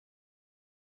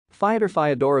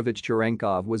Fyodorovich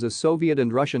Cherenkov was a Soviet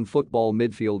and Russian football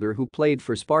midfielder who played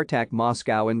for Spartak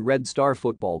Moscow and Red Star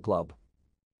Football Club.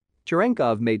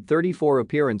 Cherenkov made 34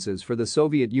 appearances for the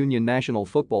Soviet Union national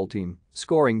football team,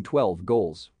 scoring 12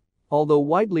 goals. Although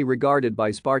widely regarded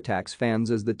by Spartak's fans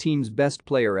as the team's best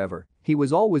player ever, he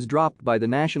was always dropped by the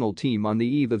national team on the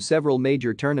eve of several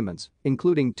major tournaments,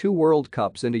 including 2 World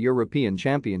Cups and a European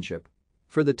Championship.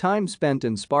 For the time spent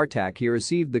in Spartak, he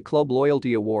received the Club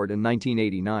Loyalty Award in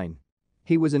 1989.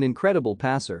 He was an incredible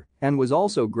passer and was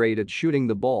also great at shooting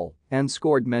the ball and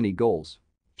scored many goals.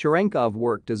 Cherenkov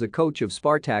worked as a coach of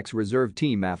Spartak's reserve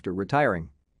team after retiring.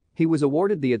 He was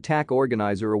awarded the Attack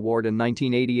Organizer Award in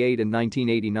 1988 and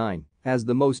 1989 as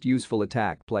the most useful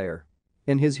attack player.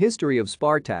 In his history of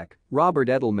Spartak, Robert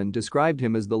Edelman described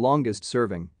him as the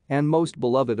longest-serving and most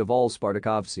beloved of all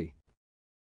Spartakovцы.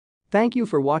 Thank you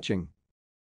for watching.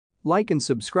 Like and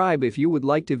subscribe if you would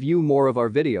like to view more of our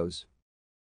videos.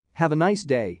 Have a nice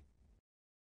day.